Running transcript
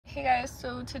Hey guys,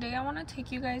 so today I want to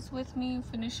take you guys with me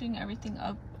finishing everything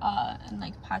up and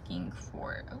like packing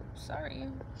for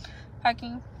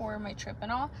my trip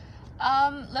and all.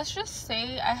 Let's just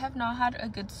say I have not had a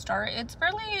good start. It's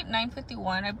barely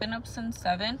 9:51. I've been up since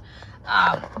 7.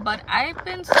 But I've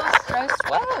been so stressed.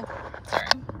 Whoa, sorry.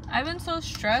 I've been so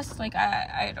stressed, like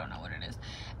I don't know what it is.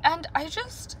 And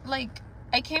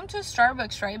I came to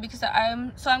Starbucks, right? Because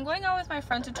I'm going out with my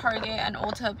friend to Target and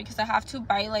Ulta because I have to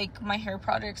buy like my hair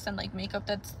products and like makeup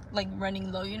that's like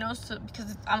running low, you know, so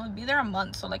because I'm gonna be there a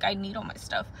month, so like I need all my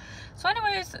stuff. So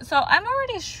anyways, so I'm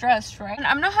already stressed, right? And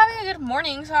I'm not having a good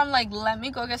morning, so I'm like, let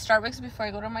me go get Starbucks before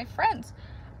I go to my friends.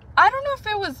 I don't know if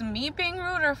it was me being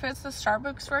rude or if it's the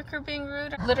Starbucks worker being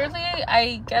rude. Literally,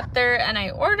 I get there and I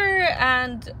order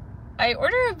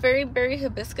a very berry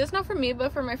hibiscus, not for me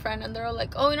but for my friend, and they're all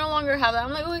like, oh, we no longer have that.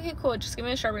 I'm like, okay, cool, just give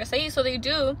me a strawberry acai. So they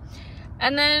do,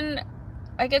 and then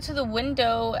I get to the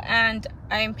window and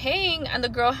I'm paying, and the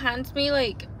girl hands me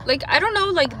like I don't know,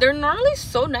 like they're normally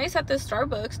so nice at this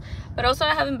Starbucks, but also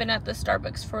I haven't been at the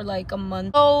Starbucks for like a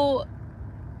month. So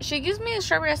she gives me a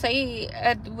strawberry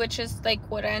acai, which is like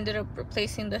what I ended up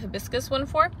replacing the hibiscus one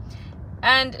for.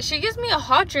 And she gives me a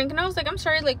hot drink, and I was like, I'm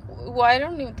sorry, like, well, I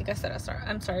don't even think I said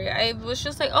I'm sorry. I was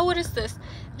just like, oh, what is this?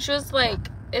 And she was like,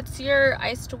 it's your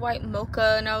iced white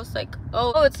mocha. And I was like,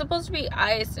 oh, it's supposed to be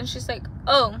iced. And she's like,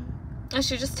 oh. And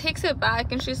she just takes it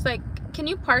back, and she's like, can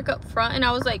you park up front? And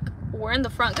I was like, we're in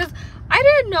the front, because I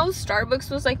didn't know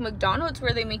Starbucks was like McDonald's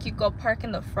where they make you go park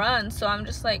in the front. So I'm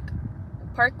just like,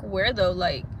 park where though?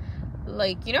 Like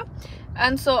you know.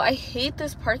 And so I hate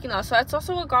this parking lot. So that's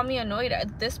also what got me annoyed.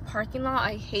 At this parking lot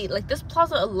I hate, like this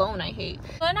plaza alone I hate.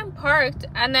 Then I'm parked,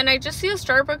 and then I just see a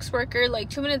Starbucks worker. Like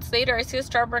 2 minutes later, I see a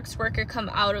Starbucks worker come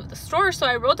out of the store. So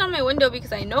I roll down my window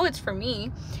because I know it's for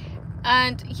me,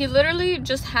 and he literally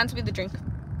just hands me the drink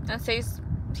and says,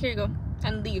 here you go,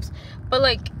 and leaves. But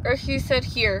like, or he said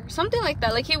here, something like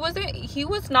that. Like he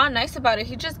was not nice about it.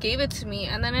 He just gave it to me,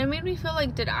 and then it made me feel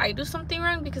like, did I do something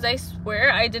wrong? Because I swear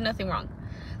I did nothing wrong.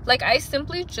 Like, I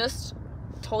simply just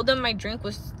told them my drink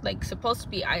was like supposed to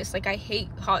be iced. Like, I hate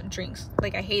hot drinks,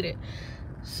 like I hate it.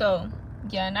 So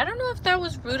yeah, and I don't know if that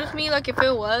was rude of me. Like, if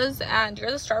it was and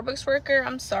you're the Starbucks worker,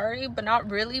 I'm sorry, but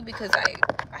not really, because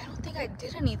I don't think I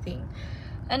did anything.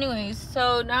 Anyways,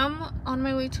 so now I'm on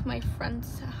my way to my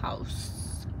friend's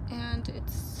house, and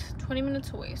it's 20 minutes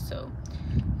away. So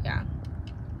yeah,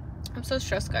 I'm so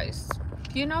stressed, guys.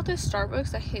 You know, this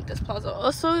Starbucks, I hate this plaza.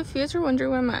 Also, if you guys are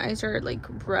wondering why my eyes are like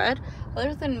red,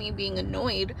 other than me being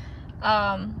annoyed,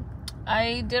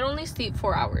 I did only sleep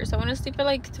 4 hours. I went to sleep at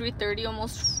like 3:30,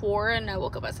 almost 4, and I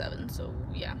woke up at 7. So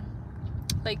yeah,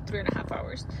 like 3.5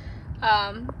 hours.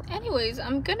 Anyways,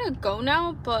 I'm gonna go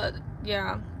now, but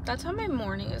yeah, that's how my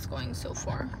morning is going so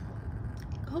far.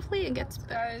 Hopefully it gets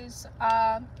better. Guys,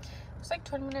 it's like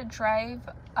 20-minute drive.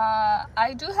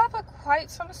 I do have quite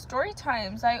some story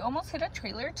times. I almost hit a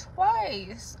trailer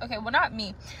twice. Okay, well, not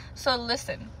me. So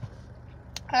listen,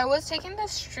 I was taking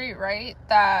this street, right,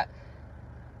 that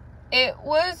it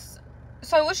was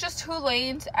just 2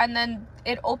 lanes, and then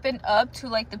it opened up to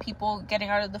like the people getting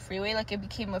out of the freeway. Like, it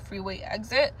became a freeway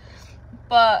exit,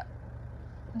 but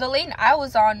the lane I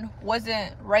was on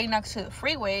wasn't right next to the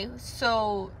freeway,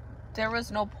 so there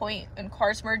was no point in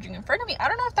cars merging in front of me. I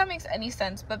don't know if that makes any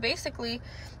sense, but basically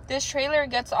this trailer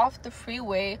gets off the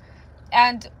freeway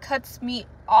and cuts me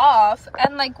off.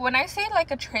 And like, when I say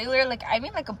like a trailer, like I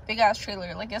mean like a big ass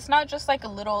trailer. Like, it's not just like a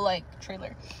little like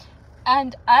trailer.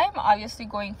 And I'm obviously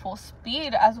going full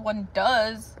speed, as one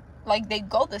does. Like, they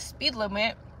go the speed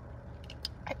limit,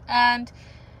 and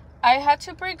I had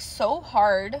to brake so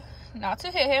hard not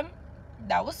to hit him.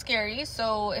 That was scary.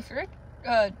 So if you're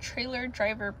a trailer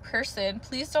driver person,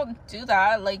 please don't do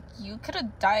that. Like, you could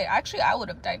have died. Actually, I would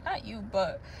have died, not you,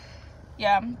 but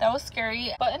yeah, that was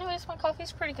scary. But anyways, my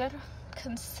coffee's pretty good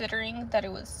considering that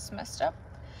it was messed up,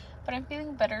 but I'm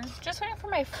feeling better. Just waiting for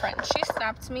my friend. She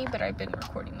snapped me, but I've been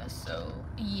recording this, so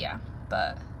yeah.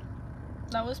 But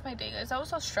that was my day, guys. That was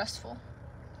so stressful.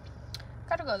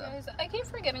 Gotta go though, guys. I keep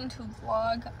forgetting to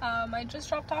vlog. I just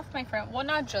dropped off my friend. Well,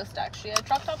 not just, actually, I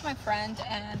dropped off my friend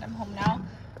and I'm home now.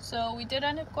 So we did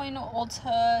end up going to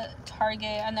Ulta, Target,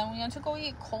 and then we went to go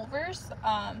eat Culver's.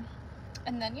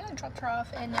 And then yeah, I dropped her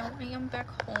off, and now I am back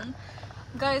home.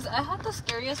 Guys, I had the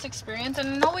scariest experience, and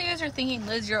I know what you guys are thinking,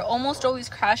 Liz, you're almost always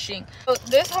crashing. So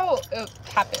this is how it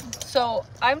happened. So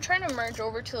I'm trying to merge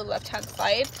over to the left-hand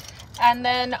side, and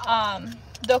then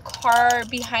the car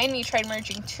behind me tried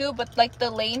merging too, but like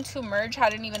the lane to merge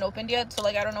hadn't even opened yet. So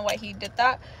like, I don't know why he did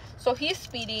that. So he's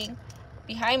speeding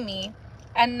behind me,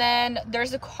 and then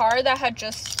there's a car that had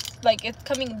just like, it's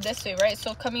coming this way, right?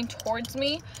 So coming towards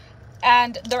me,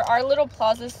 and there are little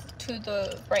plazas to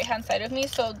the right hand side of me,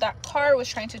 so that car was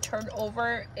trying to turn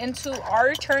over into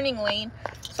our turning lane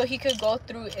so he could go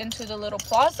through into the little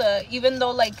plaza, even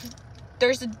though like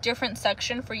there's a different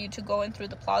section for you to go in through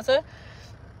the plaza.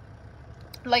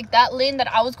 Like that lane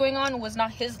that I was going on was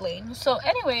not his lane. So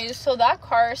anyways, so that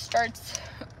car starts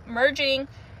merging,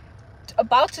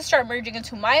 about to start merging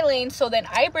into my lane. So then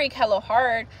I brake hella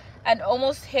hard and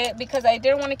almost hit, because I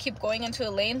didn't want to keep going into a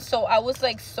lane. So I was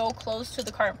like so close to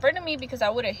the car in front of me, because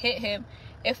I would have hit him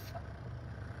if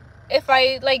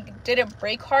I like didn't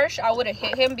brake harsh. I would have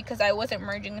hit him, because I wasn't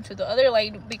merging into the other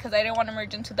lane, because I didn't want to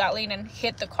merge into that lane and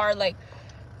hit the car like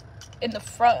in the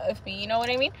front of me, you know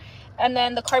what I mean? And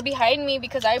then the car behind me,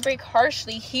 because I brake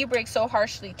harshly, he braked so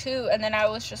harshly too. And then I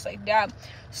was just like, damn.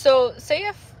 So say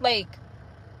if like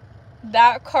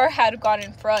that car had gone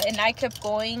in front and I kept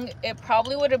going, it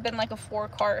probably would have been like a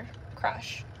 4-car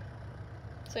crash.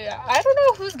 So yeah, I don't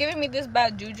know who's giving me this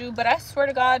bad juju, but I swear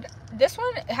to God, this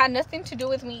one had nothing to do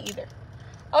with me either.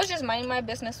 I was just minding my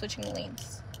business, switching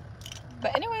lanes.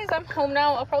 But anyways, I'm home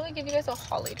now. I'll probably give you guys a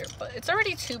haul later, but it's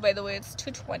already 2, by the way. It's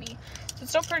 2:20, so it's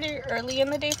still pretty early in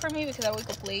the day for me, because I wake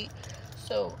up late.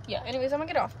 So yeah, anyways, I'm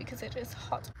gonna get off because it is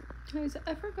hot. Guys,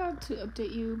 I forgot to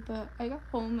update you, but I got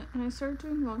home and I started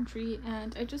doing laundry,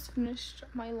 and I just finished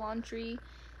my laundry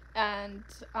and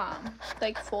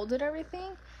like folded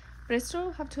everything, but I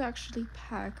still have to actually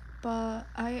pack. But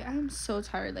I am so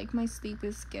tired, like my sleep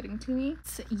is getting to me.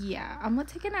 So yeah, I'm gonna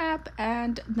take a nap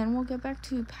and then we'll get back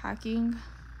to packing.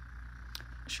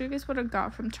 I'll show you guys what I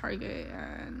got from Target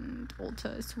and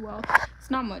Ulta as well. It's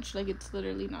not much, like it's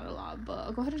literally not a lot, but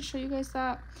I'll go ahead and show you guys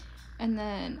that, and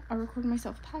then I'll record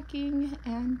myself packing.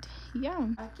 And yeah,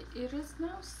 it is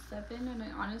now 7 and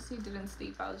I honestly didn't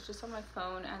sleep. I was just on my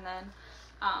phone, and then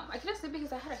I couldn't sleep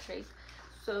because I had a headache.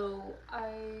 So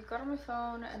I got on my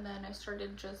phone and then I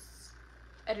started just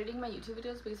editing my YouTube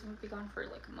videos, because I'm gonna be gone for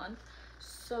like a month.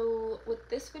 So with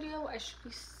this video, I should be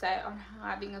set on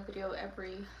having a video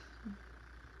every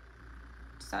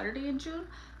Saturday in June,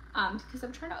 because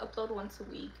I'm trying to upload once a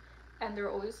week and they're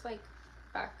always like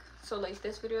back. So like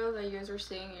this video that you guys are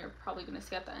seeing, you're probably gonna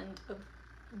see at the end of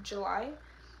July,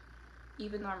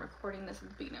 even though I'm recording this at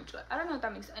the beginning of July. I don't know if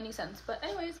that makes any sense, but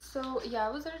anyways, so yeah,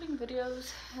 I was editing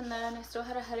videos and then I still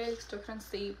had a headache, still couldn't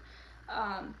sleep.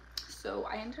 So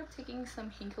I ended up taking some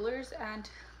painkillers and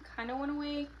kind of went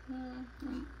away.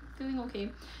 I'm feeling okay,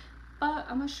 but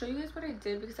I'm gonna show you guys what I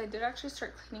did, because I did actually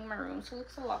start cleaning my room, so it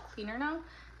looks a lot cleaner now.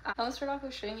 I'm gonna start off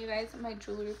with showing you guys my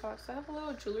jewelry box. I have a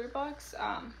little jewelry box.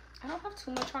 I don't have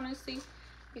too much, honestly,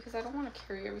 because I don't want to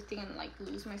carry everything and like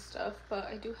lose my stuff, but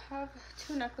I do have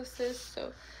 2 necklaces.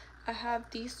 So I have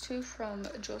these 2 from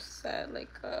Josette,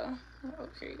 like oh,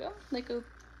 here you go, like a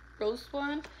rose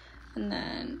one, and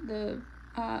then the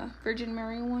Virgin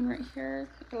Mary one right here.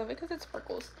 I love it because it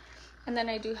sparkles. And then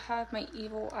I do have my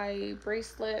evil eye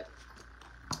bracelet,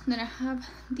 and then I have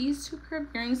these 2 pair of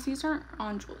earrings. These aren't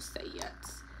on Josette yet,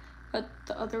 but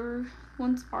the other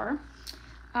ones are.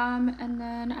 And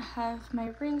then I have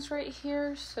my rings right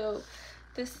here. So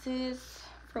this is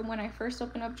from when I first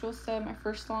opened up Josette, my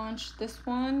first launch. This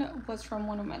one was from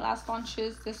one of my last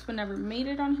launches. This one never made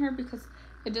it on here because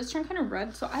it does turn kind of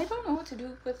red, so I don't know what to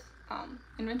do with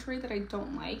inventory that I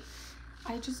don't like.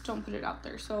 I just don't put it out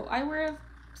there, so I wear it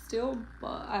still,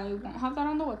 but I won't have that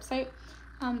on the website.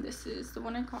 This is the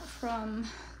one I got from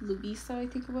Lovisa, I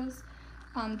think it was.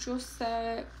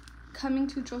 Josette, coming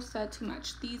to Josette to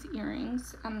match these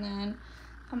earrings. And then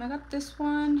I got this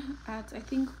one at, I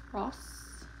think, Ross.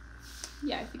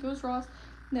 Yeah, I think it was Ross.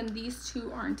 Then these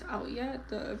 2 aren't out yet,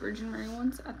 the Virgin Mary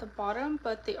ones at the bottom,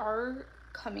 but they are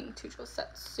coming to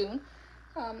Josette soon.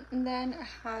 And then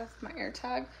I have my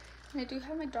AirTag, and I do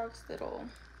have my dog's little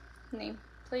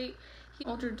nameplate. He's an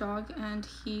older dog and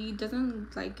he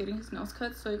doesn't like getting his nails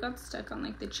cut, so he got stuck on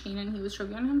like the chain and he was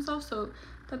choking on himself, so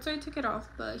that's why I took it off.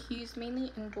 But he's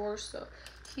mainly indoors, so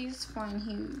he's fine.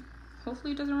 He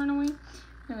hopefully doesn't run away.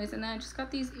 Anyways, and then I just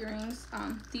got these earrings.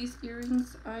 These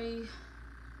earrings, I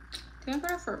think I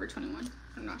got at Forever 21,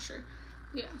 I'm not sure.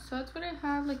 Yeah, so that's what I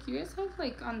have. Like, you guys have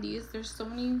like on these, there's so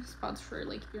many spots for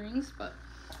like earrings, but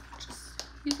just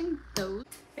using those.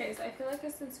 Guys, I feel like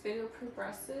as this video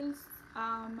progresses,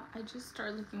 I just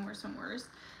start looking worse and worse.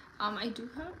 I do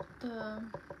have the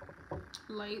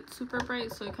light super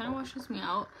bright, so it kind of washes me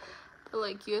out, but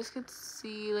like you guys could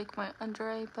see like my under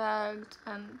eye bags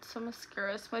and some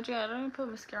mascara smudging. I don't even put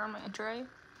mascara on my under eye,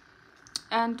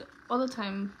 and all the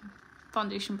time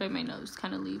foundation by my nose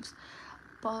kind of leaves.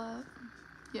 But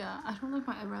yeah, I don't like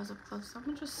my eyebrows up close, so I'm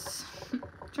gonna just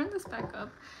turn this back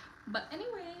up But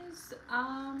anyways,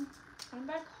 I'm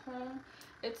back home.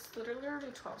 It's literally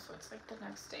already 12, so it's like the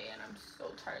next day, and I'm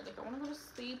so tired. Like, I want to go to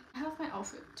sleep. I have my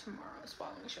outfit tomorrow as well.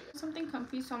 Let me show you something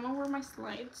comfy. So I'm gonna wear my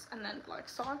slides and then black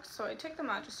socks. So I take them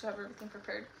out just to have everything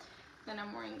prepared. Then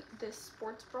I'm wearing this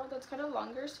sports bra that's kind of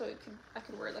longer, so I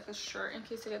could wear like a shirt in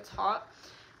case it gets hot.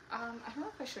 I don't know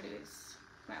if I showed you guys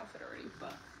my outfit already,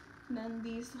 but then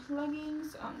these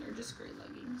leggings, they're just gray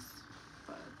leggings,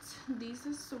 but these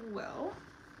as well.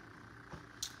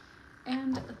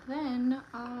 And then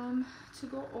to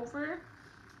go over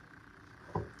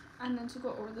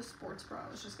the sports bra,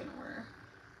 I was just gonna wear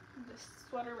this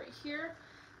sweater right here,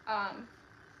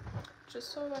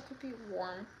 just so I could be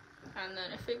warm. And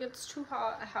then if it gets too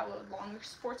hot, I have a longer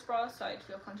sports bra, so I'd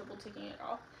feel comfortable taking it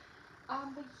off.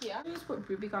 But yeah, this is what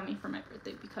Ruby got me for my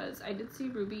birthday, because I did see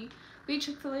Ruby be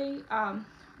Chick-fil-A.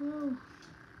 Ooh.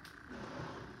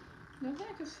 You know that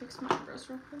I could fix my eyebrows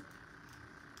real quick?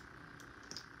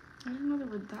 I didn't know they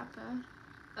were that bad.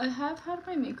 I have had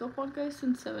my makeup on, guys,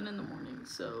 since 7 in the morning,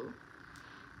 so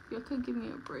if y'all could give me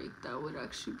a break, that would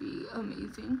actually be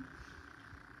amazing.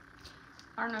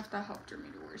 I don't know if that helped or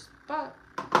made it worse, but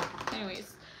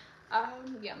anyways, yeah,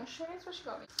 I'm gonna show you guys what she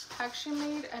got me. I actually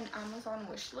made an Amazon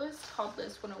wish list called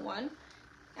Liz 101,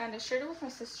 and I shared it with my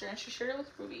sister, and she shared it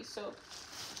with Ruby. So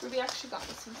Ruby actually got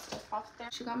me some stuff off there.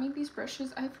 She got me these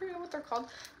brushes. I forget what they're called,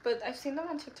 but I've seen them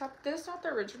on TikTok. This is not the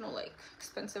original like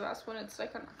expensive ass one. It's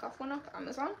like a knockoff one off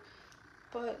Amazon,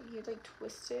 but you like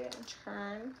twist it and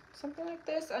turn something like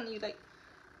this, and you like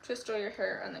twist all your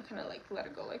hair and then kind of like let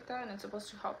it go like that, and it's supposed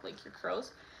to help like your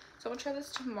curls. So I'm gonna try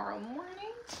this tomorrow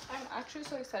morning. I'm actually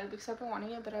so excited because I've been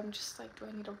wanting it, but I'm just like, do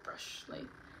I need a brush, like,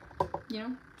 you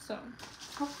know? So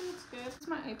hopefully it's good. This is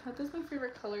my iPad. This is my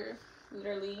favorite color,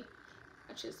 literally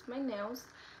matches my nails.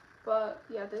 But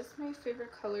yeah, this is my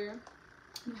favorite color.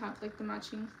 You have like the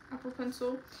matching Apple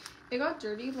Pencil. It got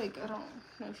dirty, like I don't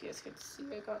know if you guys could see,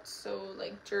 it got so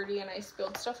like dirty and I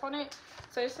spilled stuff on it,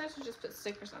 so I decided to just put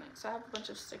stickers on it. So I have a bunch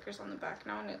of stickers on the back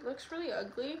now, and it looks really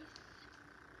ugly,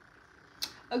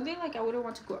 like I wouldn't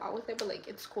want to go out with it, but like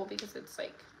it's cool because it's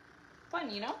like fun,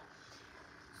 you know?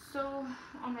 So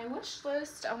on my wish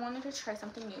list, I wanted to try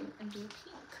something new and do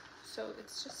pink, so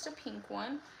it's just a pink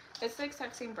one. It's the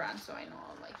exact same brand, so I know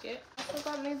I'll like it. I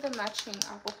also got me the matching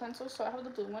Apple Pencil, so I have the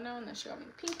blue one now, and then she got me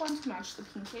the pink one to match the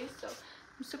pink case. So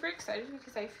I'm super excited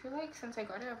because I feel like since I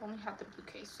got it, I've only had the blue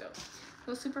case, so it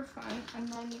was super fun. And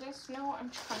then you guys know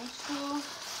I'm trying to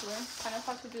learn kind of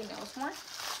how to do nails more.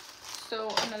 So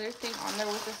another thing on there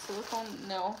was a silicone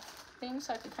nail thing,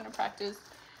 so I could kind of practice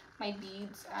my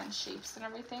beads and shapes and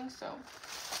everything. So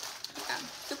yeah, I'm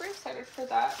super excited for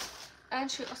that. And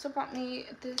she also bought me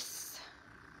this,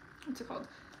 what's it called,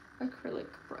 acrylic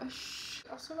brush. She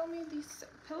also got me these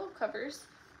pillow covers.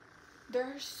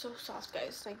 They're so soft,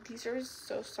 guys. Like, these are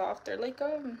so soft. They're like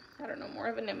I don't know, more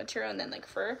of a knit material and then like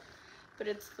fur, but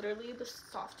it's literally the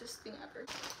softest thing ever.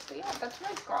 So yeah, that's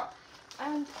what I got.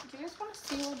 And do you guys want to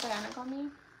see what Diana got me?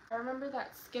 I remember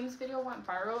that Skims video went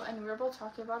viral and we were both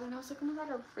talking about it, and I was like, oh my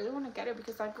god, I really want to get it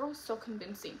because that girl was so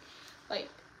convincing. Like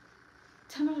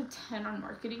 10 out of 10 on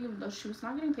marketing, even though she was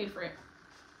not getting paid for it.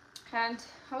 And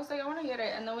I was like, I want to get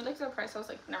it. And then we looked at the price. I was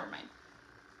like, never mind.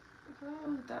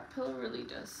 Oh, that pillow really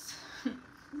does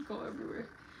go everywhere.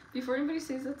 Before anybody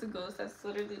says that's a ghost, that's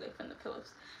literally like from the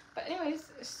pillows. But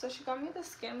anyways, so she got me the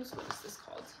Skims. What is this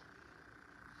called?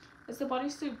 It's the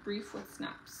bodysuit brief with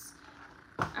snaps,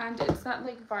 and it's that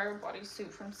like viral bodysuit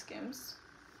from Skims.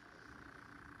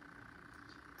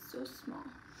 It's so small.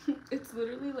 It's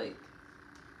literally like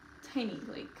tiny.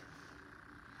 Like,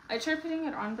 I tried putting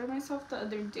it on by myself the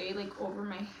other day, like over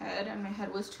my head, and my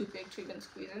head was too big to even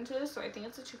squeeze into this, so I think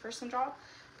it's a 2-person job.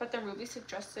 But then Ruby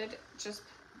suggested just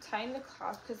tying the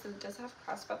clasp, because it does have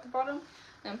clasp at the bottom,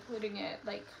 and putting it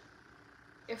like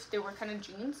if they were kind of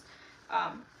jeans,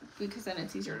 because then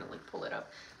it's easier to like pull it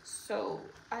up. So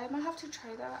I might have to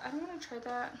try that. I don't want to try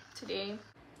that today,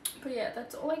 but yeah,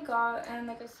 that's all I got. And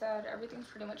like I said, everything's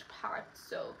pretty much packed,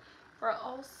 so we're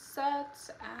all set.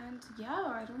 And yeah,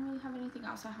 I don't really have anything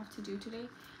else I have to do today.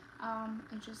 I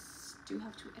just do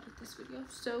have to edit this video,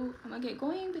 so I'm gonna get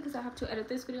going because I have to edit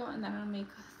this video, and then I'll make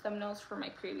thumbnails for my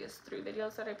previous 3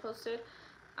 videos that I posted,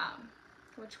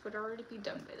 which would already be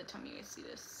done by the time you guys see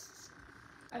this.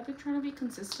 I've been trying to be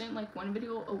consistent, like 1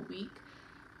 video a week,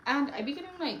 and I've been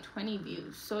getting like 20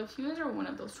 views. So if you guys are one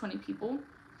of those 20 people,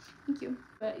 thank you.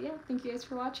 But yeah, thank you guys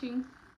for watching.